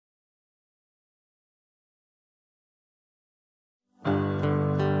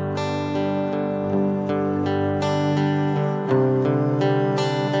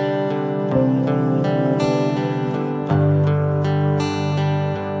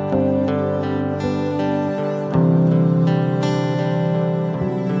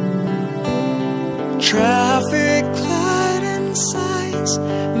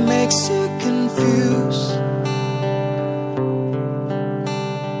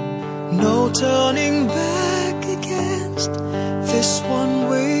turning back against this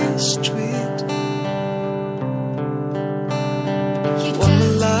one-way street. One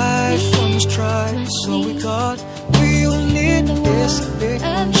more life, one more strike, so we got. We all need this big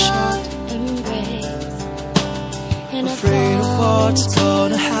shot. Afraid of what's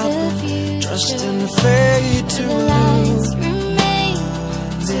gonna happen, trusting the fate to lose.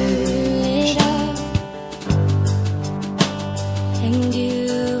 And you,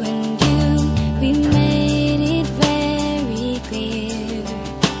 we made it very clear.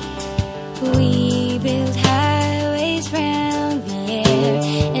 We built highways round the air,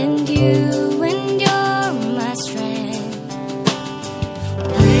 and you're my strength.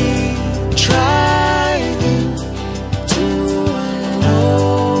 We driving to an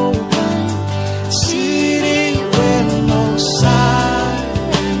open city with no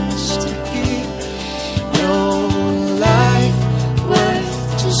silence to hear, no life worth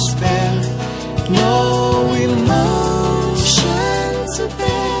to spare, no emotion to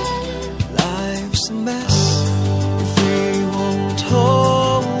bear. Life's a mess if we won't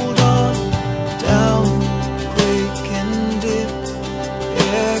hold on. Down, quick and deep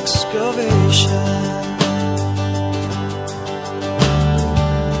excavation.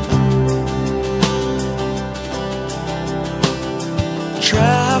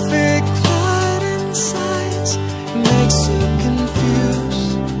 Traffic light and signs makes you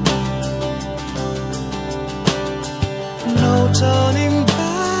confused. No turning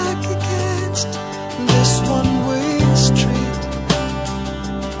back against this one-way street.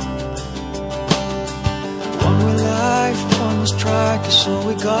 One way life, one way strike is all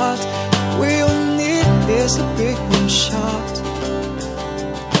we got. We all need is a big one shot.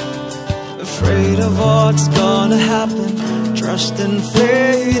 Afraid of what's gonna happen, trusting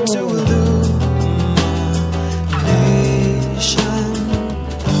fate to lose.